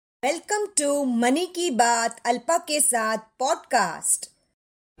Welcome to money की बात अल्पा के साथ podcast.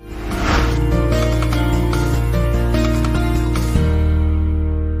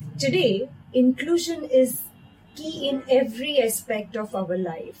 Today, inclusion is key in every aspect of our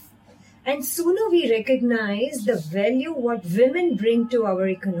life. And sooner we recognize the value what women bring to our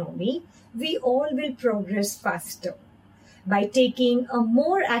economy, we all will progress faster. By taking a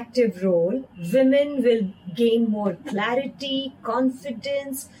more active role, women will gain more clarity,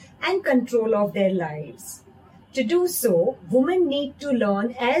 confidence, and control of their lives. To do so, women need to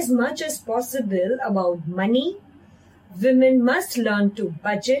learn as much as possible about money. Women must learn to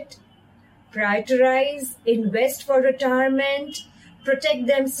budget, prioritize, invest for retirement, protect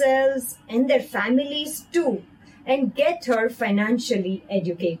themselves and their families too, and get her financially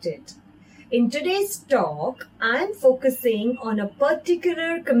educated. In today's talk, I'm focusing on a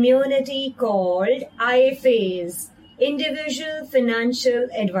particular community called IFAs, Individual Financial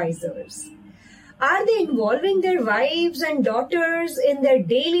Advisors. Are they involving their wives and daughters in their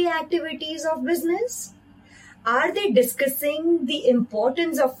daily activities of business? Are they discussing the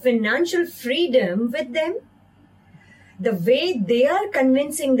importance of financial freedom with them? The way they are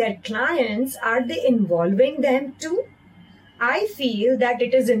convincing their clients, are they involving them too? I feel that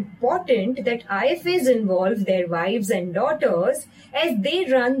it is important that IFAs involve their wives and daughters as they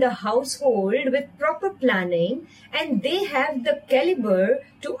run the household with proper planning and they have the caliber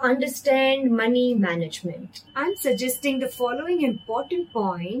to understand money management. I'm suggesting the following important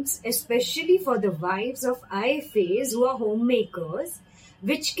points, especially for the wives of IFAs who are homemakers,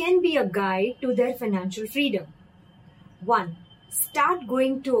 which can be a guide to their financial freedom. 1. Start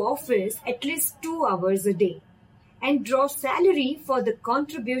going to office at least 2 hours a day and draw salary for the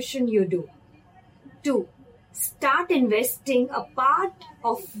contribution you do. 2. Start investing a part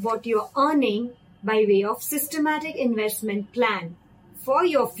of what you're earning by way of systematic investment plan for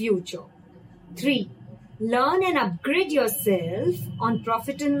your future. 3. Learn and upgrade yourself on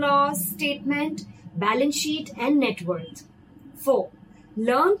profit and loss statement, balance sheet and net worth. 4.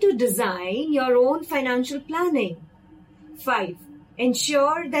 Learn to design your own financial planning. 5.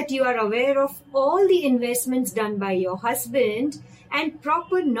 Ensure that you are aware of all the investments done by your husband and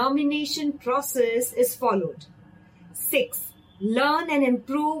proper nomination process is followed. 6. Learn and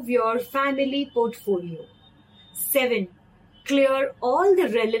improve your family portfolio. 7. Clear all the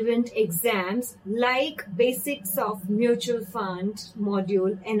relevant exams like Basics of Mutual Fund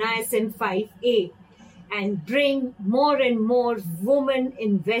module NISM 5A and bring more and more women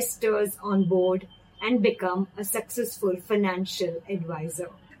investors on board and become a successful financial advisor.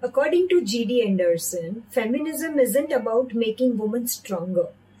 According to G.D. Anderson, feminism isn't about making women stronger.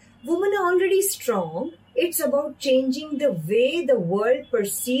 Women are already strong. It's about changing the way the world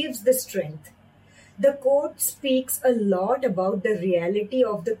perceives the strength. The quote speaks a lot about the reality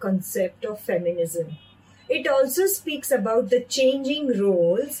of the concept of feminism. It also speaks about the changing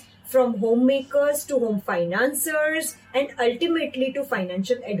roles from homemakers to home financiers and ultimately to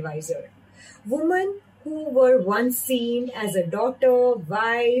financial advisor. Women who were once seen as a daughter,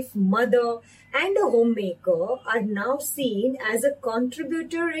 wife, mother, and a homemaker are now seen as a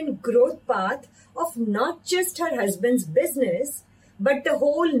contributor in growth path of not just her husband's business, but the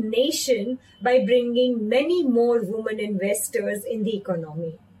whole nation by bringing many more women investors in the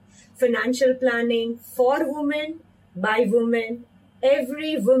economy. Financial planning for women, by women,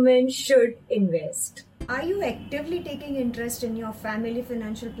 every woman should invest. Are you actively taking interest in your family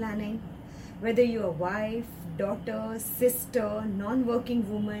financial planning? Whether you're a wife, daughter, sister,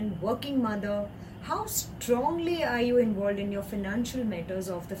 non-working woman, working mother, how strongly are you involved in your financial matters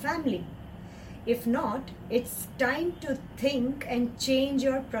of the family? If not, it's time to think and change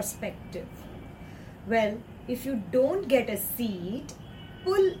your perspective. Well, if you don't get a seat,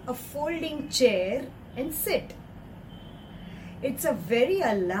 pull a folding chair and sit. It's a very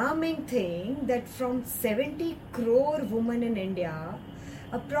alarming thing that from 70 crore women in India,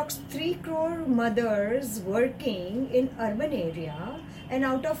 approx 3 crore mothers working in urban area and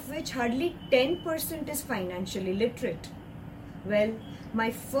out of which hardly 10% is financially literate. Well,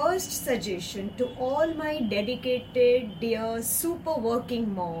 my first suggestion to all my dedicated, dear, super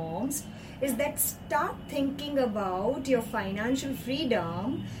working moms is that start thinking about your financial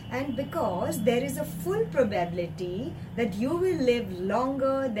freedom, and because there is a full probability that you will live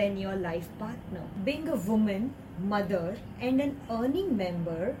longer than your life partner. Being a woman, mother and an earning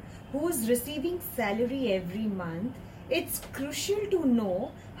member who is receiving salary every month, it's crucial to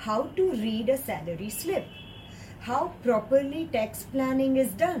know how to read a salary slip, how properly tax planning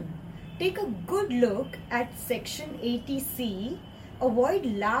is done. Take a good look at section 80C avoid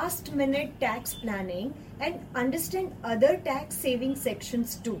last minute tax planning, and understand other tax saving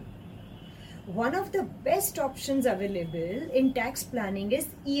sections too. One of the best options available in tax planning is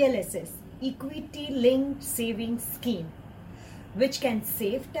ELSS, Equity Linked Savings Scheme, which can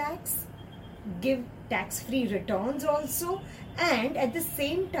save tax, give tax-free returns also, and at the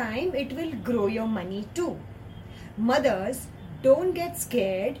same time it will grow your money too. Mothers, don't get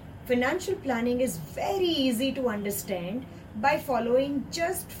scared. Financial planning is very easy to understand by following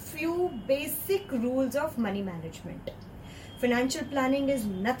just few basic rules of money management. Financial planning is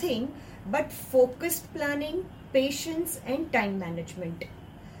nothing but focused planning, patience and time management.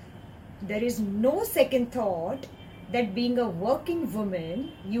 There is no second thought that being a working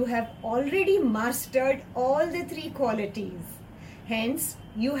woman, you have already mastered all the three qualities. Hence,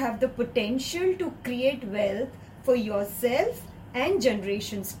 you have the potential to create wealth for yourself and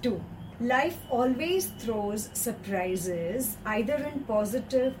generations too. Life always throws surprises, either in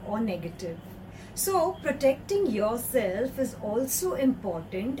positive or negative. So, protecting yourself is also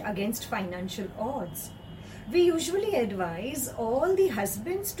important against financial odds. We usually advise all the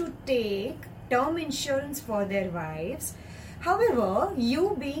husbands to take term insurance for their wives. However,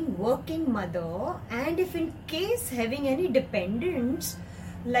 you being working mother, and if in case having any dependents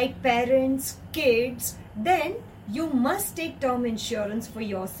like parents, kids, then you must take term insurance for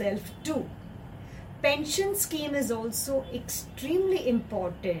yourself too. Pension scheme is also extremely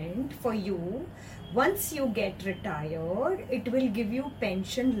important for you. Once you get retired, it will give you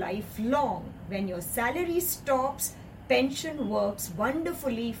pension lifelong. When your salary stops, pension works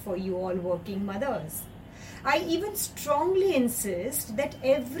wonderfully for you all working mothers. I even strongly insist that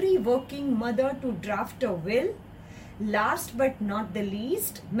every working mother to draft a will. Last but not the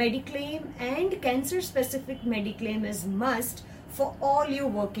least, Mediclaim and cancer-specific Mediclaim is must for all you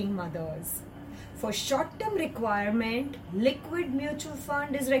working mothers. For short-term requirement, liquid mutual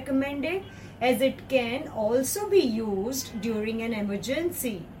fund is recommended as it can also be used during an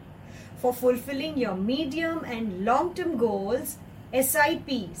emergency. For fulfilling your medium and long-term goals,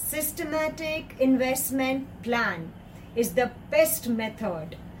 SIP, Systematic Investment Plan, is the best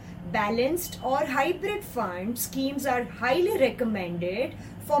method. Balanced or hybrid fund schemes are highly recommended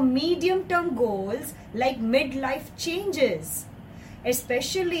for medium-term goals like midlife changes,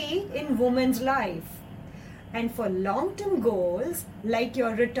 especially in women's life. And for long-term goals like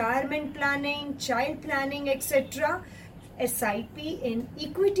your retirement planning, child planning, etc., SIP in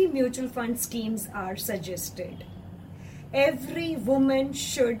equity mutual fund schemes are suggested. Every woman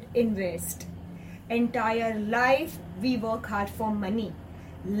should invest. Entire life we work hard for money.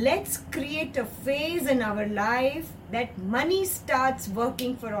 Let's create a phase in our life that money starts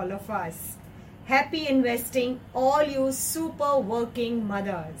working for all of us. Happy investing, all you super working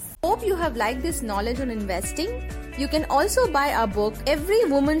mothers. Hope you have liked this knowledge on investing. You can also buy our book, Every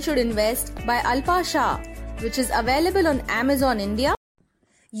Woman Should Invest by Alpa Shah, which is available on Amazon India.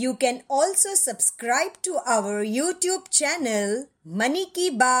 You can also subscribe to our YouTube channel Money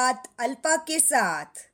Ki Baat Alpa ke Saath.